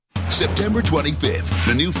September 25th,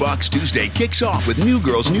 the new Fox Tuesday kicks off with New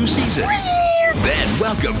Girl's new season. Then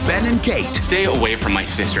welcome Ben and Kate. Stay away from my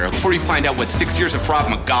sister before you find out what 6 years of Krav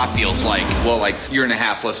Maga feels like. Well, like year and a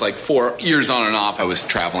half plus like 4 years on and off I was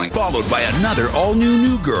traveling. Followed by another all-new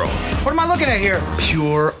New Girl. What am I looking at here?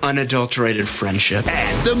 Pure, unadulterated friendship.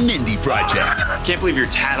 And the Mindy Project. Can't believe you're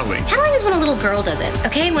tattling. Tattling is when a little girl does it,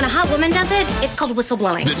 okay? When a hot woman does it, it's called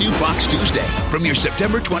whistleblowing. The new Fox Tuesday, premieres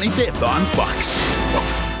September 25th on Fox.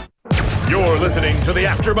 You're listening to the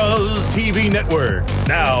AfterBuzz TV Network.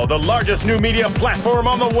 Now, the largest new media platform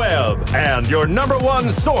on the web and your number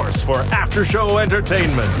one source for after-show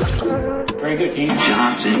entertainment. Very good, Keith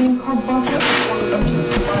Johnson.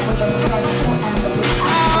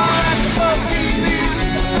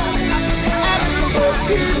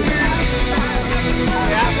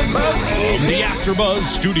 From the AfterBuzz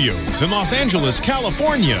Studios in Los Angeles,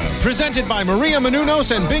 California, presented by Maria Menounos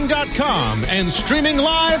and Bing.com, and streaming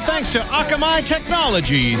live thanks to Akamai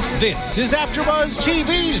Technologies, this is AfterBuzz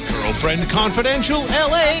TV's Girlfriend Confidential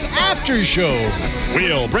LA After Show.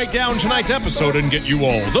 We'll break down tonight's episode and get you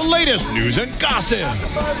all the latest news and gossip.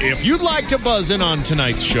 If you'd like to buzz in on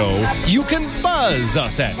tonight's show, you can buzz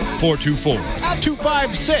us at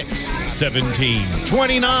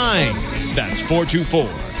 424-256-1729. That's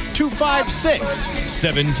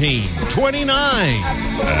 424-256-1729.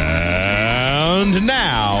 And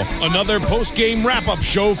now, another post-game wrap-up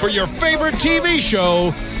show for your favorite TV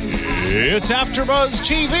show. It's AfterBuzz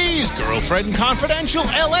TV's Girlfriend Confidential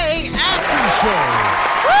LA After Show.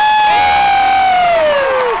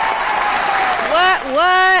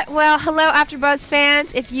 What? Well, hello, AfterBuzz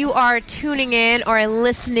fans. If you are tuning in or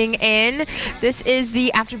listening in, this is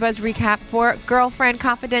the AfterBuzz recap for Girlfriend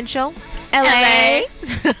Confidential LA. Hey.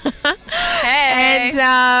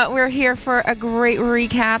 And we're here for a great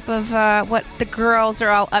recap of what the girls are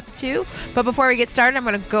all up to. But before we get started, I'm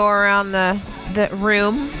going to go around the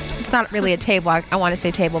room. It's not really a table. I want to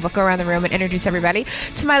say table, but go around the room and introduce everybody.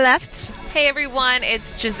 To my left. Hey, everyone.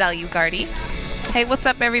 It's Giselle Ugardi. Hey, what's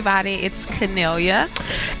up, everybody? It's Cornelia.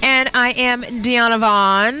 And I am Deanna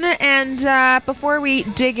Vaughn. And before we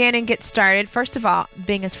dig in and get started, first of all,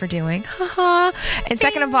 Bing is for doing. And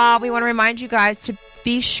second of all, we want to remind you guys to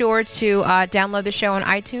be sure to download the show on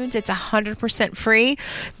iTunes. It's 100% free.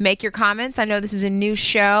 Make your comments. I know this is a new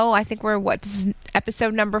show. I think this is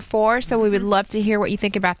episode number 4. So we would love to hear what you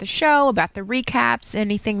think about the show, about the recaps,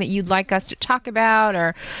 anything that you'd like us to talk about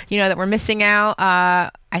or, that we're missing out.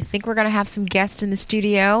 I think we're going to have some guests in the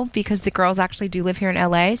studio because the girls actually do live here in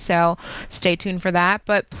LA. So stay tuned for that.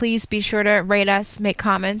 But please be sure to rate us, make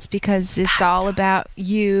comments because it's all about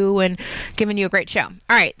you and giving you a great show. All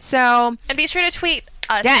right. So. And be sure to tweet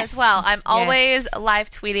us as well. I'm always live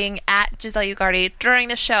tweeting at Giselle Ugardi during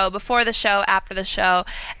the show, before the show, after the show,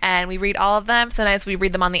 and we read all of them. Sometimes we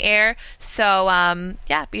read them on the air. So,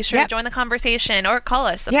 be sure to join the conversation or call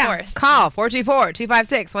us, of course. Call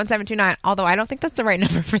 424-256-1729, although I don't think that's the right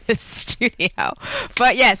number for this studio.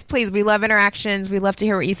 But yes, please, we love interactions. We love to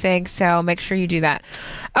hear what you think, so make sure you do that.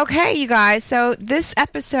 Okay, you guys, so this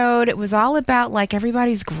episode, it was all about,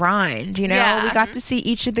 everybody's grind, Yeah. We got to see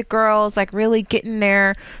each of the girls, really getting their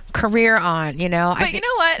career on, But you know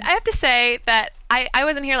what? I have to say that I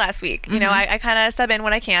wasn't here last week. I kind of sub in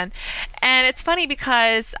when I can. And it's funny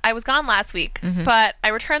because I was gone last week, but I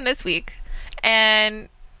returned this week, and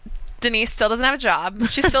Denise still doesn't have a job.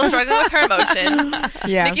 She's still struggling with her emotions.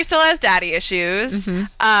 Yeah. Nikki still has daddy issues.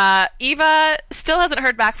 Eva still hasn't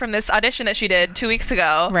heard back from this audition that she did 2 weeks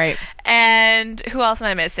ago. Right. And who else am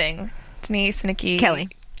I missing? Denise, Nikki. Kelly.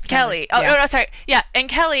 Oh, no, sorry. Yeah, and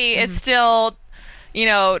Kelly is still,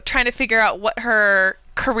 trying to figure out what her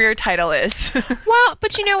career title is. Well,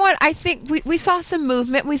 but you know what? I think we saw some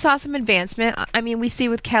movement. We saw some advancement. I mean, we see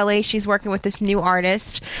with Kelly, she's working with this new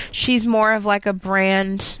artist. She's more of a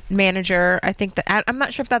brand manager. I think that I'm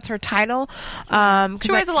not sure if that's her title.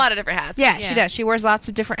 She wears a lot of different hats. Yeah, she does. She wears lots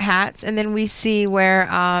of different hats. And then we see where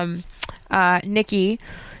Nikki,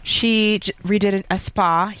 she redid a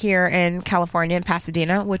spa here in California, in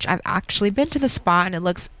Pasadena, which I've actually been to the spa, and it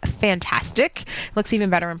looks fantastic. It looks even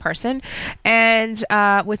better in person. And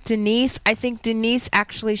with Denise, I think Denise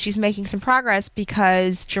actually, she's making some progress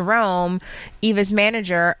because Jerome, Eva's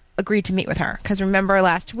manager, agreed to meet with her. Because remember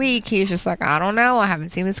last week, he was just like, I don't know. I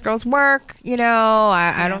haven't seen this girl's work.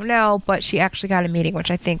 I don't know. But she actually got a meeting, which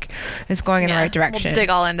I think is going in the right direction. We'll dig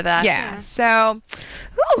all into that. Yeah. So,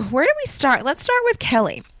 where do we start? Let's start with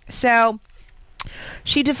Kelly. So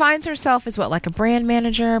she defines herself as a brand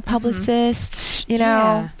manager, publicist,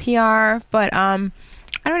 PR. But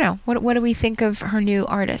I don't know. What do we think of her new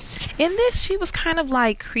artist? In this, she was kind of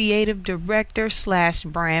like creative director /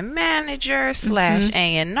 brand manager /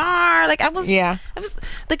 A&R. Like I was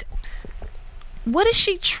like, what is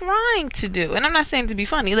she trying to do? And I'm not saying to be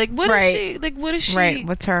funny. Like what is she? Like what is she? Right.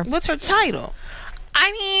 What's her I title?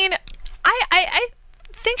 mean, I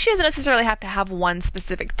think she doesn't necessarily have to have one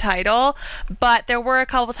specific title, but there were a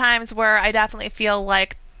couple times where I definitely feel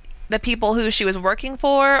like the people who she was working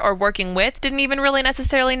for or working with didn't even really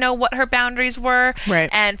necessarily know what her boundaries were. Right.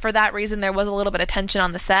 And for that reason, there was a little bit of tension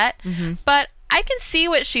on the set. But I can see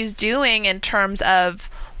what she's doing in terms of,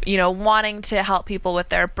 you know, wanting to help people with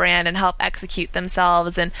their brand and help execute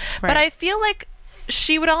themselves. But I feel like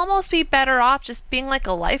she would almost be better off just being like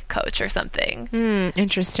a life coach or something.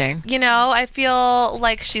 Interesting. You know, I feel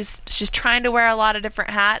like she's trying to wear a lot of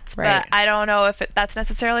different hats, but I don't know if that's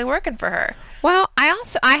necessarily working for her. Well,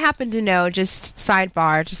 I happen to know, just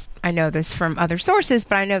sidebar, I know this from other sources,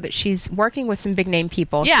 but I know that she's working with some big name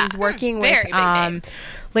people. Yeah. She's working Very with big name.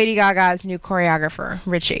 Lady Gaga's new choreographer,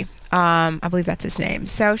 Richie. I believe that's his name.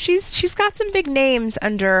 So she's got some big names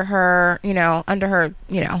under her, in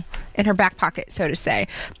her back pocket, so to say.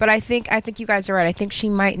 But I think you guys are right. I think she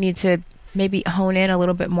might need to maybe hone in a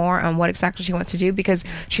little bit more on what exactly she wants to do, because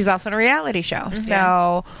she's also in a reality show.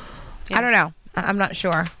 So I don't know. I'm not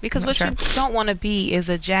sure. Because what you don't want to be is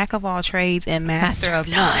a jack of all trades and master of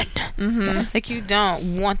none. Yes. Like, you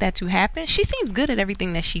don't want that to happen. She seems good at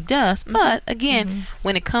everything that she does, but again,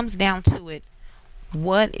 when it comes down to it,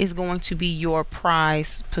 what is going to be your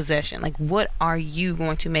prize possession? Like, what are you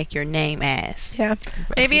going to make your name as? Yeah.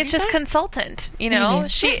 Maybe it's just consultant, you know?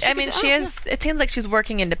 She has, it seems like she's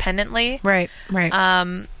working independently. Right.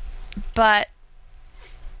 But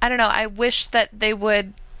I don't know. I wish that they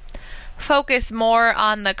would focus more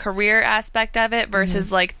on the career aspect of it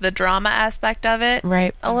versus like the drama aspect of it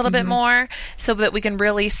a little bit more, so that we can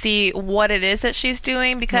really see what it is that she's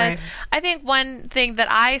doing. Because I think one thing that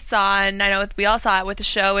I saw, and I know we all saw it with the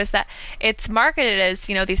show, is that it's marketed as,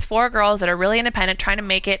 you know, these 4 girls that are really independent trying to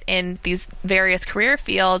make it in these various career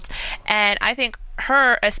fields. And I think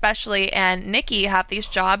her especially and Nikki have these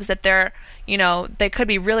jobs that they're, you know, they could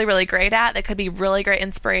be really, really great at. They could be really great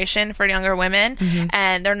inspiration for younger women.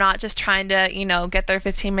 And they're not just trying to, you know, get their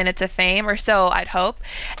 15 minutes of fame, or so I'd hope.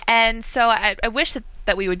 And so I wish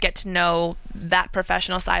that we would get to know that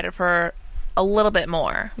professional side of her a little bit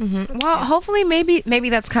more. Well, hopefully maybe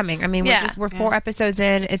that's coming. I mean, we're 4 episodes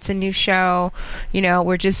in. It's a new show. You know,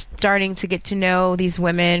 we're just starting to get to know these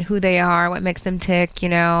women, who they are, what makes them tick, you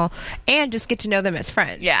know, and just get to know them as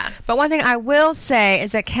friends. Yeah. But one thing I will say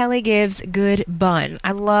is that Kelly gives good bun.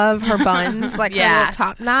 I love her buns, like her little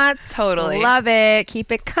top knots. Totally. Love it.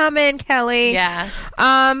 Keep it coming, Kelly. Yeah.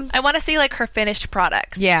 I want to see like her finished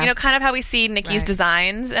products. Yeah. You know, kind of how we see Nikki's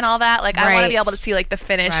designs and all that. Like, I want to be able to see like the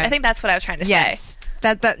finish. I think that's what I was trying to say. Yes.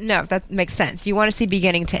 That makes sense. You want to see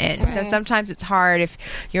beginning to end. So sometimes it's hard if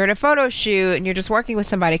you're at a photo shoot and you're just working with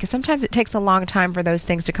somebody, because sometimes it takes a long time for those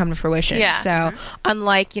things to come to fruition. Yeah. So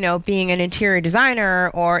unlike, you know, being an interior designer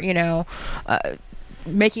or, you know,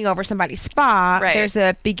 making over somebody's spa, there's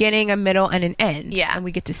a beginning, a middle, and an end. Yeah. And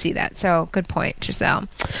we get to see that. So good point, Giselle.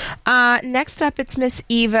 Next up, it's Miss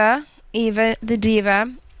Eva the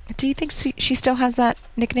Diva. Do you think she still has that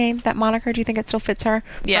nickname, that moniker? Do you think it still fits her?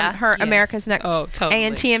 Yeah. From her America's Next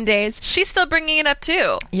A&TM days. She's still bringing it up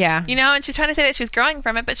too. Yeah. You know, and she's trying to say that she's growing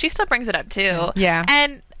from it, but she still brings it up too. Yeah.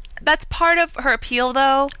 And that's part of her appeal,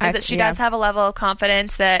 though, is that she does have a level of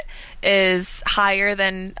confidence that is higher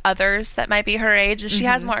than others that might be her age, and she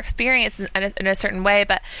has more experience in a certain way.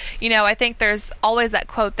 But, you know, I think there's always that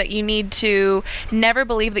quote that you need to never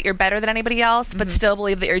believe that you're better than anybody else, but still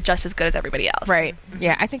believe that you're just as good as everybody else. Right.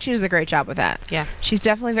 Yeah, I think she does a great job with that. Yeah. She's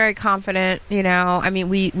definitely very confident, you know. I mean,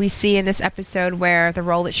 we see in this episode where the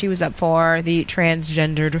role that she was up for, the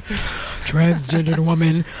transgendered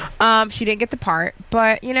woman, she didn't get the part,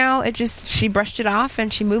 but, you know, she brushed it off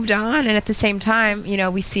and she moved on, and at the same time, you know,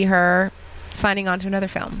 we see her signing on to another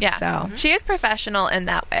film. Yeah. So she is professional in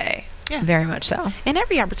that way. Yeah. Very much so. And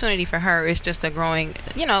every opportunity for her is just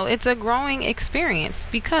it's a growing experience,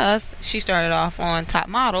 because she started off on Top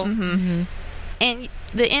Model. And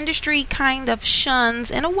the industry kind of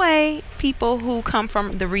shuns, in a way, people who come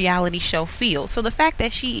from the reality show field. So the fact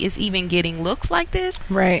that she is even getting looks like this,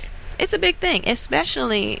 right, it's a big thing.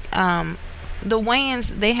 Especially the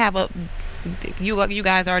Wayans, they have you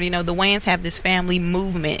guys already know, the Wayans have this family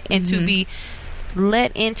movement, and to be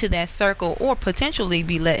let into that circle, or potentially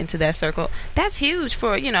be let into that circle, that's huge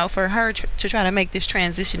for her to try to make this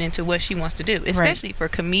transition into what she wants to do, especially for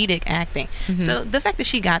comedic acting. So the fact that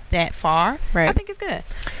she got that far, I think is good,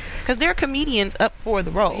 because there are comedians up for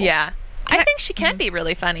the role. Yeah. I think she can be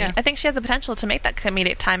really funny. Yeah. I think she has the potential to make that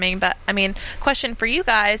comedic timing. But I mean, question for you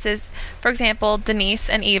guys is, for example, Denise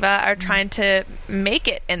and Eva are trying to make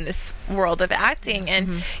it in this world of acting,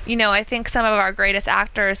 and you know, I think some of our greatest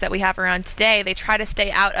actors that we have around today, they try to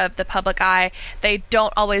stay out of the public eye. They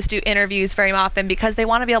don't always do interviews very often because they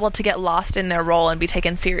want to be able to get lost in their role and be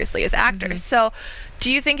taken seriously as actors. So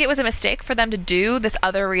do you think it was a mistake for them to do this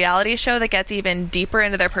other reality show that gets even deeper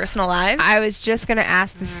into their personal lives? I was just going to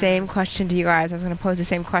ask the same question to you guys. I was going to pose the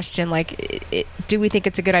same question. Like, do we think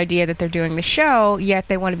it's a good idea that they're doing the show, yet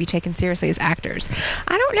they want to be taken seriously as actors?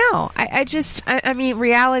 I don't know. I mean,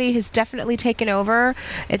 reality has definitely taken over.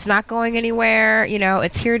 It's not going anywhere. You know,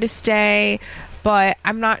 it's here to stay. But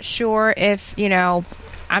I'm not sure if, you know,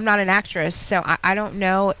 I'm not an actress, so I don't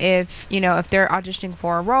know if, you know, if they're auditioning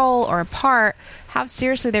for a role or a part, how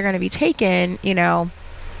seriously they're going to be taken, you know,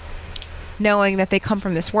 knowing that they come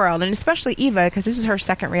from this world, and especially Eva, because this is her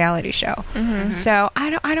second reality show. So I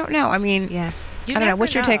don't know. I mean, Yeah. I don't know.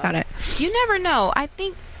 What's your take on it? You never know. I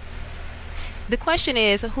think the question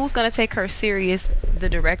is, who's going to take her serious? The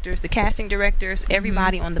directors, the casting directors,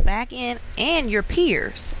 everybody on the back end, and your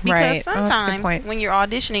peers. Because Right. Oh, that's a good sometimes point. when you're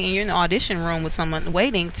auditioning and you're in the audition room with someone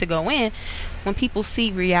waiting to go in, when people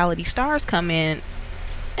see reality stars come in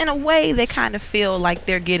a way, they kind of feel like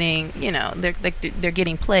they're getting, you know, they're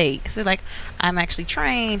getting played. Because they're like, I'm actually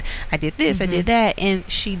trained. I did this, I did that. And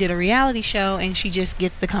she did a reality show, and she just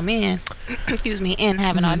gets to come in, excuse me, and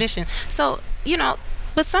have an audition. So, you know,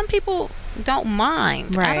 but some people don't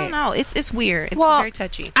mind. I Right. don't know. It's weird. It's Well, very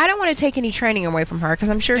touchy. I don't want to take any training away from her because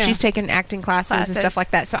I'm sure Yeah. she's taken acting classes and Classes. stuff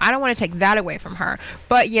like that. So I don't want to take that away from her.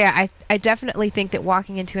 But yeah, I definitely think that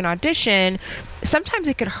walking into an audition, sometimes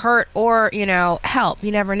it could hurt or, you know, help.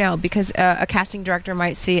 You never know, because a casting director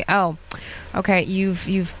might see, oh, okay, your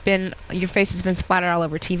face has been splattered all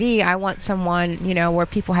over TV. I want someone, you know, where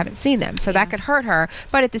people haven't seen them. So that could hurt her.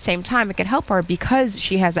 But at the same time, it could help her because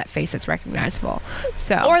she has that face that's recognizable.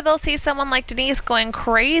 So Or they'll see someone like Denise going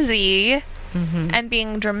crazy and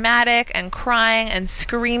being dramatic and crying and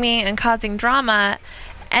screaming and causing drama,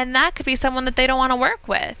 and that could be someone that they don't want to work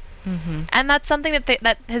with. And that's something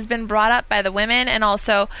that has been brought up by the women, and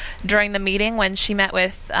also during the meeting when she met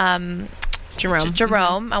with Jerome.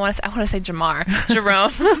 Jerome. I want to say Jamar.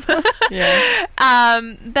 Jerome.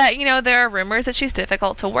 That, you know, there are rumors that she's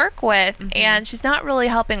difficult to work with, and she's not really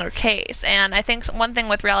helping her case. And I think one thing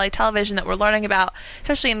with reality television that we're learning about,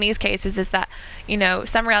 especially in these cases, is that, you know,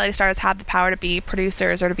 some reality stars have the power to be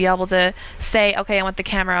producers or to be able to say, okay, I want the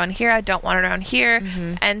camera on here, I don't want it on here.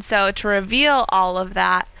 And so to reveal all of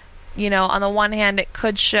that, you know, on the one hand, it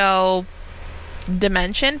could show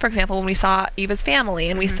dimension. For example, when we saw Eva's family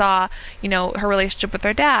and we saw, you know, her relationship with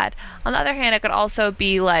her dad. On the other hand, it could also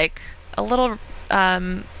be like a little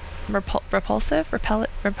repulsive. Repulsive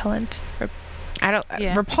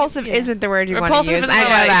Yeah. isn't the word you want to Repulsive use. is I know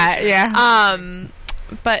right. that. Yeah.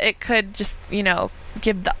 But it could just, you know,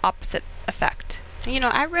 give the opposite effect. You know,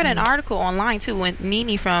 I read an article online too when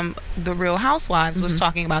Nene from The Real Housewives was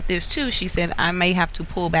talking about this too. She said, I may have to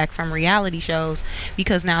pull back from reality shows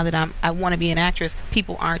because now that I want to be an actress,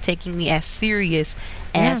 people aren't taking me as serious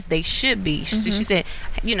as they should be. So she said,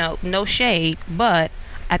 you know, no shade, but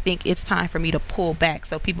I think it's time for me to pull back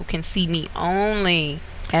so people can see me only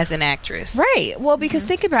as an actress. Right. Well, because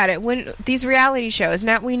think about it. When these reality shows,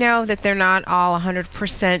 now we know that they're not all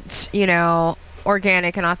 100%, you know,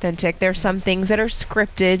 organic and authentic. There's some things that are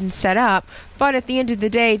scripted and set up, but at the end of the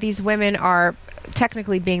day, these women are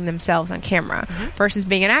technically being themselves on camera. Versus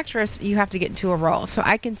being an actress, you have to get into a role. So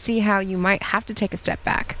I can see how you might have to take a step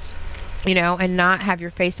back, you know, and not have your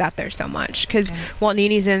face out there so much. Because well,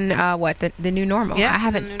 Nene's in the new normal. Yeah, I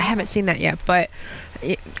haven't seen that yet, but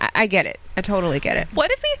I get it. I totally get it. What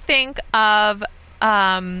did we think of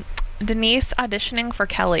Denise auditioning for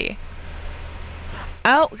Kelly?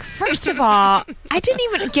 Oh, first of all, I didn't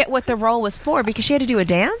even get what the role was for because she had to do a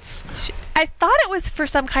dance. I thought it was for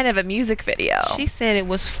some kind of a music video. She said it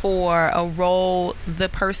was for a role. The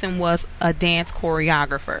person was a dance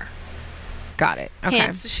choreographer. Got it. Okay.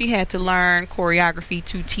 Hence, she had to learn choreography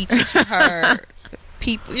to teach it to her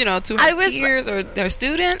people, you know, to her peers or their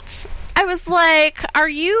students. I was like, are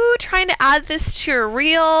you trying to add this to your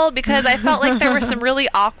reel? Because I felt like there were some really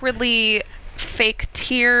awkwardly fake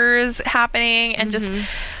tears happening, and just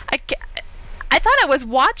I thought I was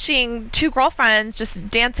watching two girlfriends just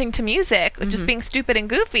dancing to music, just being stupid and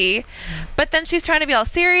goofy, but then she's trying to be all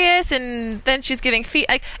serious, and then she's giving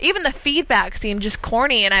even the feedback seemed just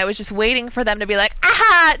corny, and I was just waiting for them to be like,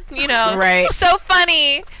 aha, you know, Right. so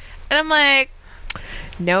funny, and I'm like,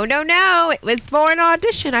 No. It was for an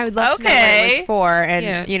audition. I would love to know what it was for,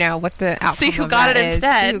 and you know what the outcome. See who got it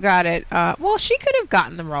instead. See who got it. Well, she could have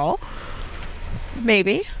gotten the role.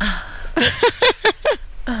 Maybe.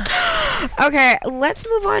 Okay, let's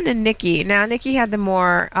move on to Nikki. Now, Nikki had the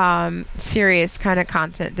more serious kind of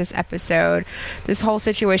content this episode. This whole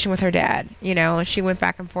situation with her dad. You know, she went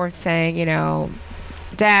back and forth saying, you know,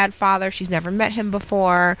 dad, father, she's never met him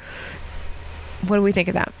before. What do we think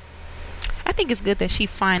of that? I think it's good that she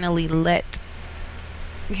finally let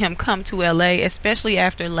him come to LA, especially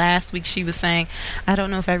after last week she was saying, I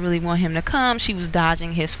don't know if I really want him to come. She was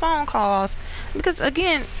dodging his phone calls because,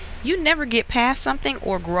 again, you never get past something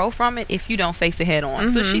or grow from it if you don't face it head on.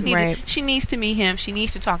 So she needs to meet him. She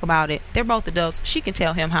needs to talk about it. They're both adults. She can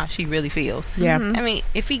tell him how she really feels. Yeah. I mean,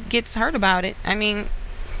 if he gets hurt about it, I mean,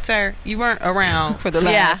 sir, you weren't around for the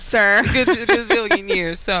last gazillion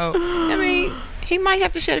years. So, I mean, he might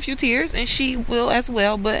have to shed a few tears, and she will as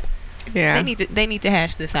well, but they need to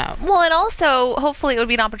hash this out. Well, and also, hopefully, it would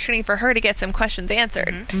be an opportunity for her to get some questions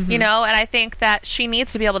answered, you know, and I think that she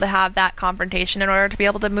needs to be able to have that confrontation in order to be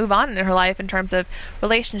able to move on in her life in terms of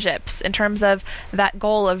relationships, in terms of that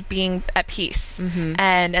goal of being at peace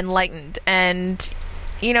and enlightened. And,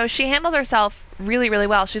 you know, she handles herself really, really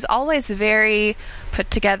well. She's always very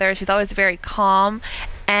put together. She's always very calm.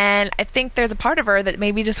 And I think there's a part of her that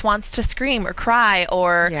maybe just wants to scream or cry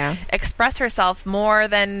or express herself more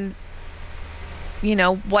than, you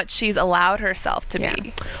know, what she's allowed herself to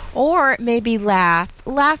be. Or maybe laugh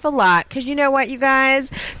a lot. Because you know what, you guys?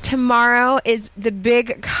 Tomorrow is the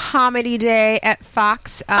big comedy day at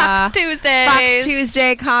Fox. Fox Tuesdays. Fox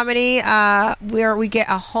Tuesday comedy, where we get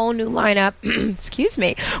a whole new lineup. Excuse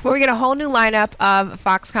me. Where we get a whole new lineup of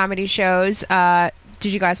Fox comedy shows.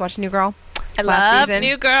 Did you guys watch New Girl? I love season?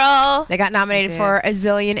 New Girl. They got nominated for a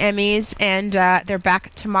zillion Emmys, and they're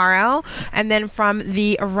back tomorrow. And then from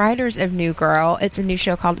the writers of New Girl, it's a new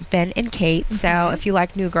show called Ben and Kate. So if you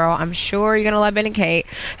like New Girl, I'm sure you're going to love Ben and Kate.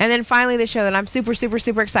 And then finally, the show that I'm super, super,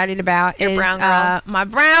 super excited about is Brown Girl. my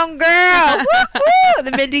Brown Girl. Woo-hoo!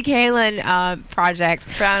 The Mindy Kaling project.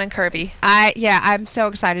 Brown and Kirby. I'm so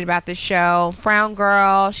excited about this show. Brown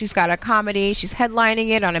Girl. She's got a comedy. She's headlining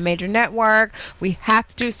it on a major network. We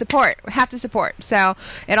have to support. So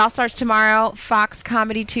it all starts tomorrow, Fox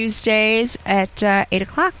Comedy Tuesdays at 8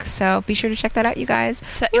 o'clock. So be sure to check that out, you guys.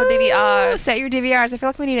 Set your DVRs. Set your DVRs. I feel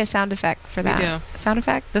like we need a sound effect for that. We do. Sound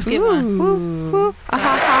effect? Let's get one. Woo, woo. There we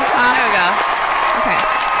go. Okay.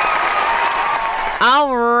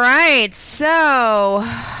 All right. So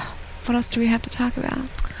what else do we have to talk about?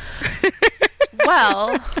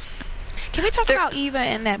 Well, can we talk about Eva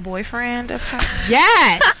and that boyfriend of hers?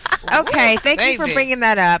 Yes. Okay, thank you for bringing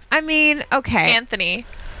that up. I mean, okay. Anthony.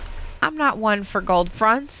 I'm not one for gold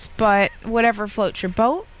fronts, but whatever floats your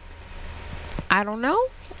boat. I don't know.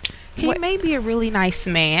 He may be a really nice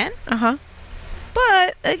man. Uh-huh.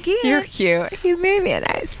 But, again... You're cute. He may be a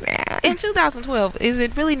nice man. In 2012, is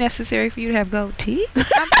it really necessary for you to have gold teeth?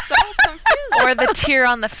 I'm so confused. Or the tear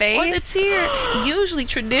on the face. Or the tear. Usually,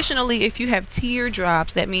 traditionally, if you have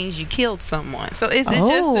teardrops, that means you killed someone. So is it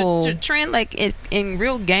just a trend, like in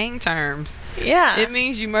real gang terms? Yeah. It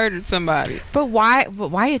means you murdered somebody. But why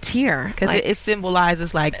a tear? Because it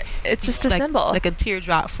symbolizes, like... It's just a symbol. Like a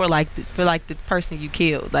teardrop for the person you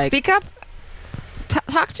killed. Like, speak up.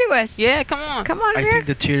 Talk to us. Yeah, come on. I think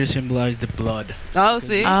the tear symbolizes the blood. Oh,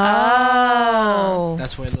 see? Oh.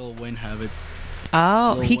 That's why Lil Wayne have it.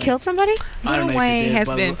 Oh, Lil he Wayne. killed somebody? Lil Wayne has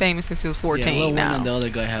been famous since he was 14 Lil Wayne now. and the other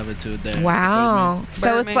guy have it too. Wow.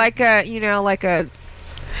 So it's like a,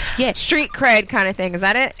 street cred kind of thing. Is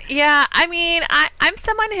that it? Yeah, I mean, I'm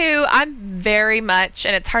someone who I'm very much,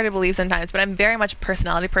 and it's hard to believe sometimes, but I'm very much a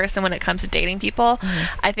personality person when it comes to dating people.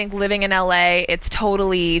 I think living in LA, it's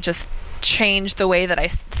totally just changed the way that I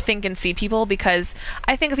think and see people, because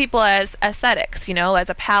I think of people as aesthetics, as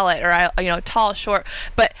a palette, or tall, short.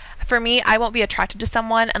 But for me, I won't be attracted to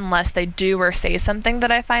someone unless they do or say something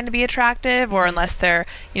that I find to be attractive, or unless they're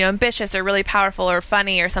ambitious or really powerful or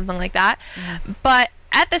funny or something like that. But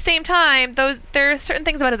at the same time, there are certain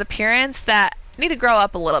things about his appearance that need to grow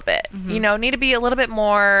up a little bit, need to be a little bit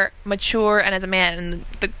more mature, and as a man, and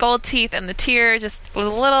the gold teeth and the tear just was a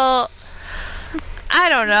little, I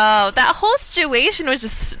don't know. That whole situation was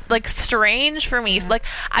just like strange for me. Yeah. Like,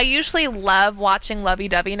 I usually love watching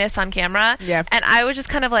lovey-doveyness on camera. Yeah. And I was just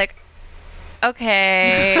kind of like,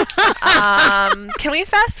 okay, can we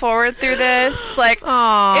fast forward through this? Like, it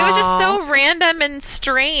was just so random and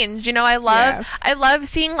strange. You know, I love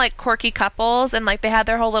seeing like quirky couples and like they had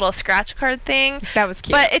their whole little scratch card thing. That was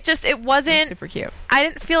cute. But it wasn't super cute. I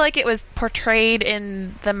didn't feel like it was portrayed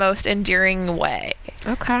in the most endearing way.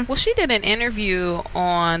 Okay. Well, she did an interview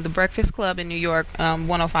on the Breakfast Club in New York,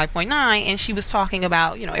 105.9, and she was talking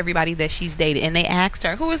about, you know, everybody that she's dated. And they asked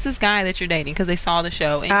her, who is this guy that you're dating? Because they saw the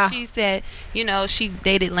show. And she said, you know, she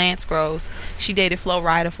dated Lance Gross. She dated Flo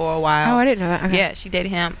Rida for a while. Oh, I didn't know that. Okay. Yeah, she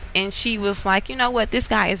dated him. And she was like, you know what? This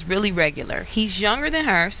guy is really regular. He's younger than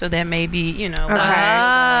her, so that may be, you know. Okay.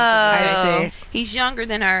 I see. He's younger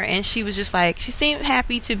than her. And she was just like, she seemed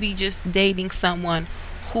happy to be just dating someone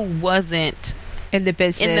who wasn't in the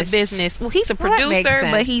business. Well, he's a producer,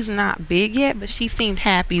 but he's not big yet. But she seemed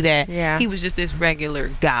happy that he was just this regular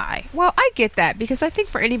guy. Well, I get that, because I think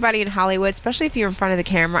for anybody in Hollywood, especially if you're in front of the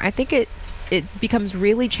camera, I think it becomes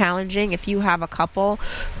really challenging if you have a couple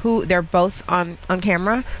who they're both on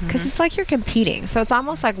camera, because it's like you're competing. So it's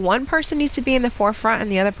almost like one person needs to be in the forefront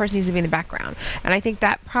and the other person needs to be in the background. And I think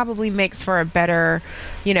that probably makes for a better,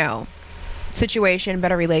 you know, situation,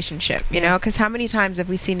 better relationship, you know, because how many times have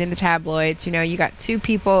we seen in the tabloids, you know, you got two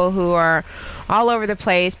people who are all over the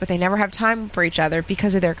place, but they never have time for each other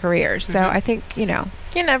because of their careers. So I think, you know,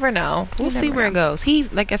 you never know. We'll see where it goes.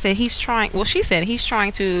 He's, like I said, he's trying, well, she said he's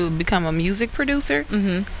trying to become a music producer.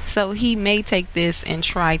 So he may take this and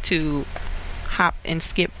try to hop and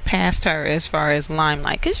skip past her as far as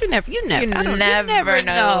limelight, because you never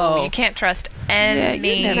know. You can't trust anybody.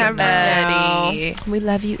 We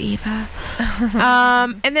love you, Eva.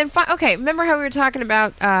 And then okay, remember how we were talking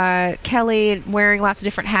about Kelly wearing lots of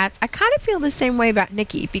different hats? I kind of feel the same way about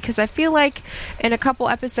Nikki, because I feel like in a couple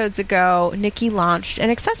episodes ago, Nikki launched an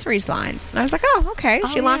accessories line. And I was like, oh, okay,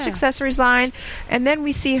 she launched accessories line, and then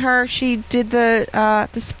we see her. She did the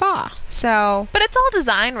spa. So, but it's all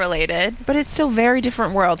design related. But it's still very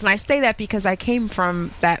different worlds, and I say that because I came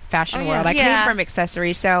from that fashion world. I came from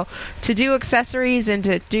accessories, so to do accessories and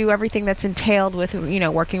to do everything that's entailed with, you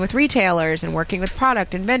know, working with retailers and working with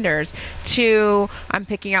product and vendors, to I'm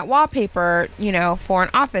picking out wallpaper, you know, for an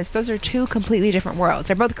office. Those are two completely different worlds.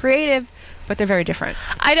 They're both creative, but they're very different.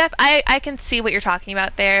 I can see what you're talking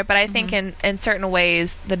about there, but I think in certain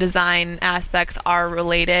ways the design aspects are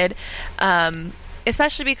related,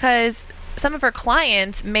 especially because some of her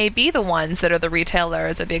clients may be the ones that are the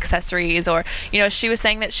retailers or the accessories, or, you know, she was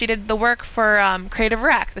saying that she did the work for Creative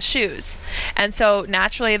Rack, the shoes. And so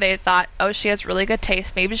naturally they thought, oh, she has really good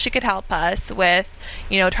taste. Maybe she could help us with,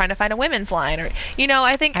 you know, trying to find a women's line, or, you know,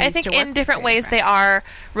 I think in different ways they are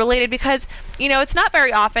related, because, you know, it's not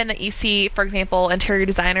very often that you see, for example, interior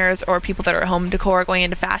designers or people that are home decor going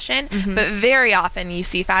into fashion, but very often you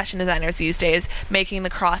see fashion designers these days making the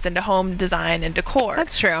cross into home design and decor.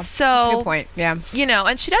 That's true. So, that's a good point. Yeah. You know,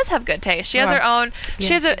 and she does have good taste. She has her own.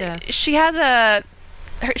 She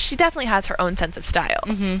definitely has her own sense of style.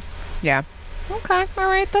 Yeah. Okay. All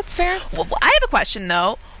right. That's fair. Well, I have a question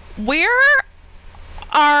though. Where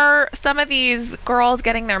are some of these girls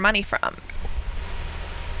getting their money from?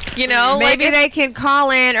 You know, maybe they can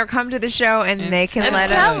call in or come to the show and they can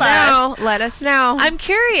let us know. Let us know. I'm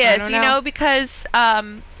curious, you know, because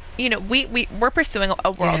you know, we're pursuing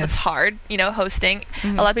a world that's hard, you know, hosting.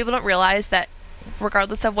 A lot of people don't realize that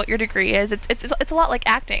regardless of what your degree is, it's a lot like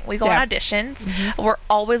acting. We go on auditions. We're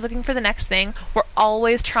always looking for the next thing. We're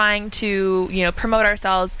always trying to, you know, promote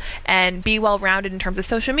ourselves and be well-rounded in terms of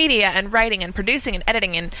social media and writing and producing and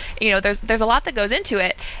editing, and, you know, there's a lot that goes into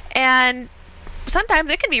it. And sometimes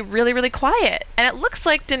it can be really, really quiet. And it looks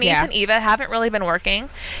like Denise and Eva haven't really been working.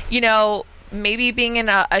 You know, maybe being in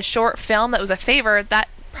a short film that was a favor, that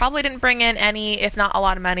probably didn't bring in any, if not a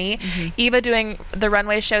lot of money. Eva doing the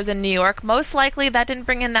runway shows in New York, most likely that didn't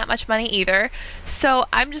bring in that much money either. So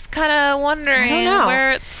I'm just kind of wondering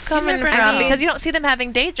where it's coming from, because you don't see them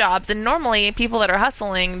having day jobs, and normally people that are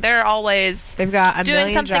hustling, they've got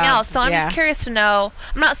doing something else. So I'm just curious to know.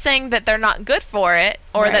 I'm not saying that they're not good for it,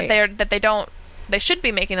 or that they should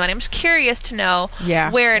be making the money. I'm just curious to know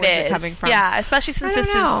where it is coming from. Yeah, especially since this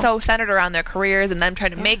is so centered around their careers and them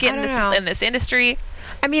trying to make it in this industry.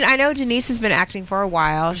 I mean, I know Denise has been acting for a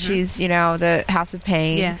while. She's, you know, the House of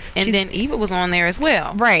Pain. Yeah. And then Eva was on there as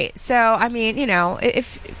well. Right. So, I mean, you know,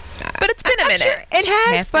 if But it's been a minute. Sure it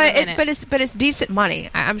has, been a minute. but it's decent money.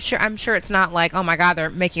 I'm sure it's not like, oh my God, they're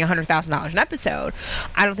making $100,000 an episode.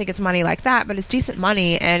 I don't think it's money like that, but it's decent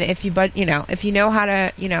money. And if you know how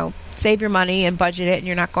to save your money and budget it, and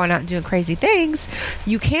you're not going out and doing crazy things,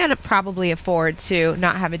 you can probably afford to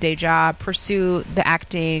not have a day job, pursue the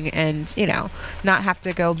acting, and not have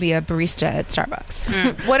to go be a barista at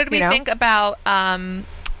Starbucks. What did we think about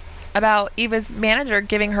Eva's manager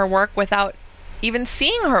giving her work without even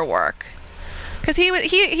seeing her work? Because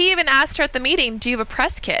he even asked her at the meeting, do you have a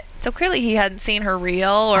press kit? So clearly he hadn't seen her reel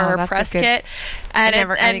or her press kit.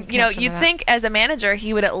 And you'd think as a manager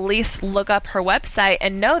he would at least look up her website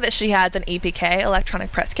and know that she has an EPK,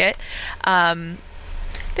 electronic press kit.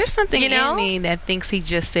 There's something in me that thinks he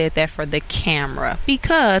just said that for the camera,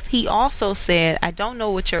 because he also said, I don't know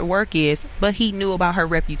what your work is, but he knew about her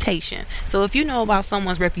reputation. So if you know about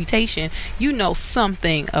someone's reputation, you know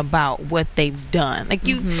something about what they've done. Like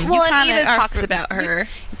you, well, and Eva talks about her.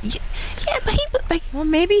 Well,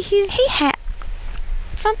 maybe he had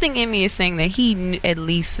something in me is saying that he at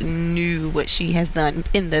least knew what she has done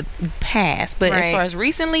in the past. But as far as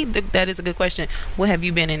recently, that is a good question. What have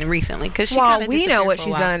you been in recently? Because we know what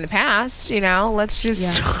she's done in the past. Let's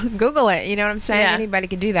just Google it. You know what I'm saying? Yeah. Anybody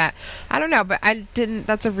can do that. I don't know, but I didn't.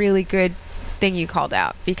 That's a really good thing you called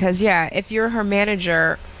out, because if you're her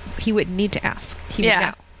manager, he wouldn't need to ask. He would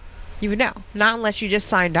know. You would know. Not unless you just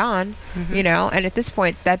signed on, and at this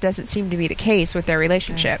point, that doesn't seem to be the case with their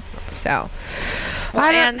relationship. So,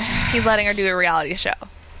 and he's letting her do a reality show.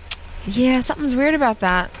 Yeah, something's weird about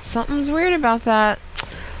that.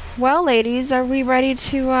 Well, ladies, are we ready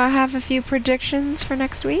to have a few predictions for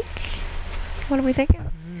next week? What are we thinking?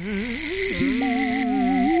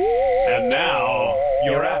 And now,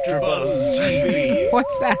 your AfterBuzz TV.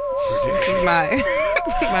 What's that? My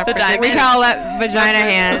we call that vagina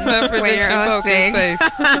hands when you're hosting.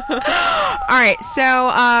 All right,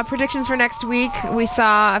 so predictions for next week. We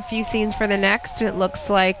saw a few scenes for the next. It looks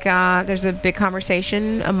like there's a big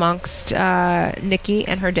conversation amongst Nikki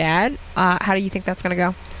and her dad. How do you think that's going to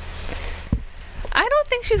go? I don't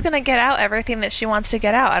think she's going to get out everything that she wants to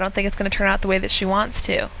get out. I don't think it's going to turn out the way that she wants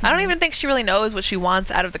to. I don't even think she really knows what she wants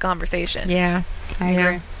out of the conversation. Yeah, I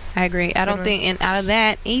agree. I don't think, and out of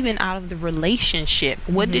that, even out of the relationship,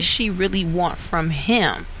 what does she really want from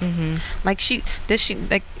him? She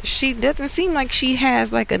doesn't seem like she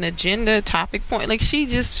has like an agenda, topic point. Like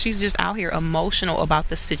she's just out here emotional about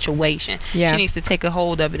the situation. Yeah. She needs to take a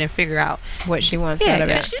hold of it and figure out what she wants out of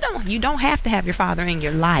it. You don't have to have your father in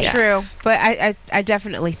your life. True, but I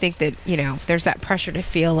definitely think that there's that pressure to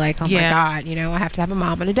feel like, oh my God, I have to have a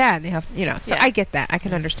mom and a dad. They have, so I get that. I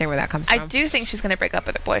can understand where that comes from. I do think she's going to break up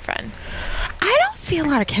with her boyfriend. I don't see a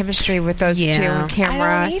lot of chemistry with those two on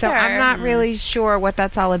camera, so I'm not really sure what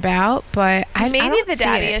that's all about. But maybe the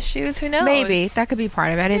daddy issues. Who knows? Maybe that could be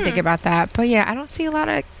part of it. I didn't think about that, but I don't see a lot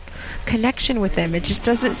of connection with them. It just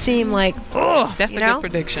doesn't seem like that's a good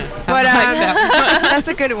prediction. But that's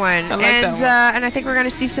a good one. And I think we're going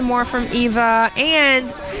to see some more from Eva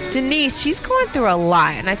and Denise. She's going through a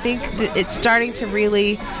lot, and I think it's starting to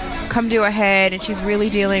really come to a head, and she's really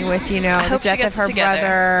dealing with the death of her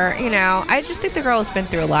brother. I just think the girl has been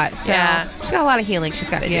through a lot, so she's got a lot of healing she's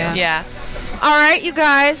got to do. Yeah. All right, you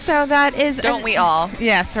guys. So that is. Don't we all?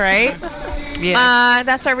 Yes. Right. Yeah.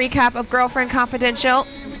 That's our recap of Girlfriend Confidential.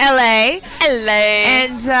 LA.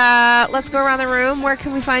 And let's go around the room. Where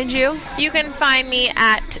can we find you? You can find me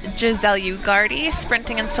at Giselle Ugardi.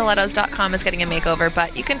 Sprintingandstilettos.com is getting a makeover,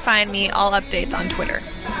 but you can find me all updates on Twitter.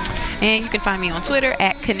 And you can find me on Twitter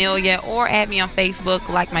at Canelia, or add me on Facebook,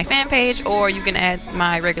 like my fan page, or you can add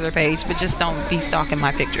my regular page, but just don't be stalking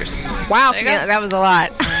my pictures. Wow, that was a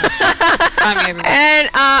lot. And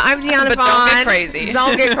I'm Deanna Vaughn. Don't get crazy.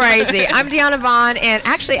 Don't get crazy. I'm Deanna Vaughn, and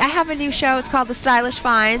actually I have a new show. It's called The Stylish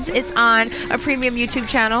Finds. It's on a premium YouTube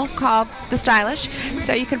channel called The Stylish,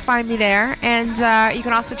 so you can find me there. And you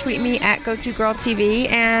can also tweet me at GoToGirlTV,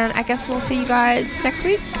 and I guess we'll see you guys next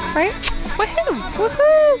week, right?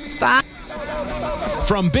 Woohoo! Bye.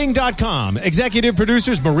 From Bing.com, executive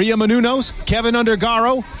producers Maria Menounos, Kevin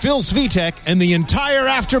Undergaro, Phil Svitek, and the entire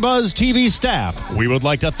AfterBuzz TV staff, we would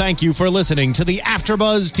like to thank you for listening to the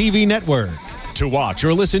AfterBuzz TV network. To watch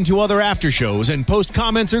or listen to other after shows and post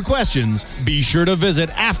comments or questions, be sure to visit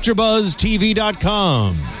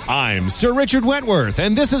AfterBuzzTV.com. I'm Sir Richard Wentworth,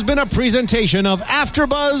 and this has been a presentation of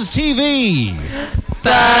AfterBuzz TV.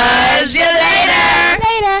 Buzz you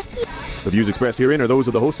later! The views expressed herein are those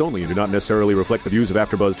of the hosts only and do not necessarily reflect the views of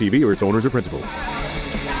AfterBuzz TV or its owners or principals.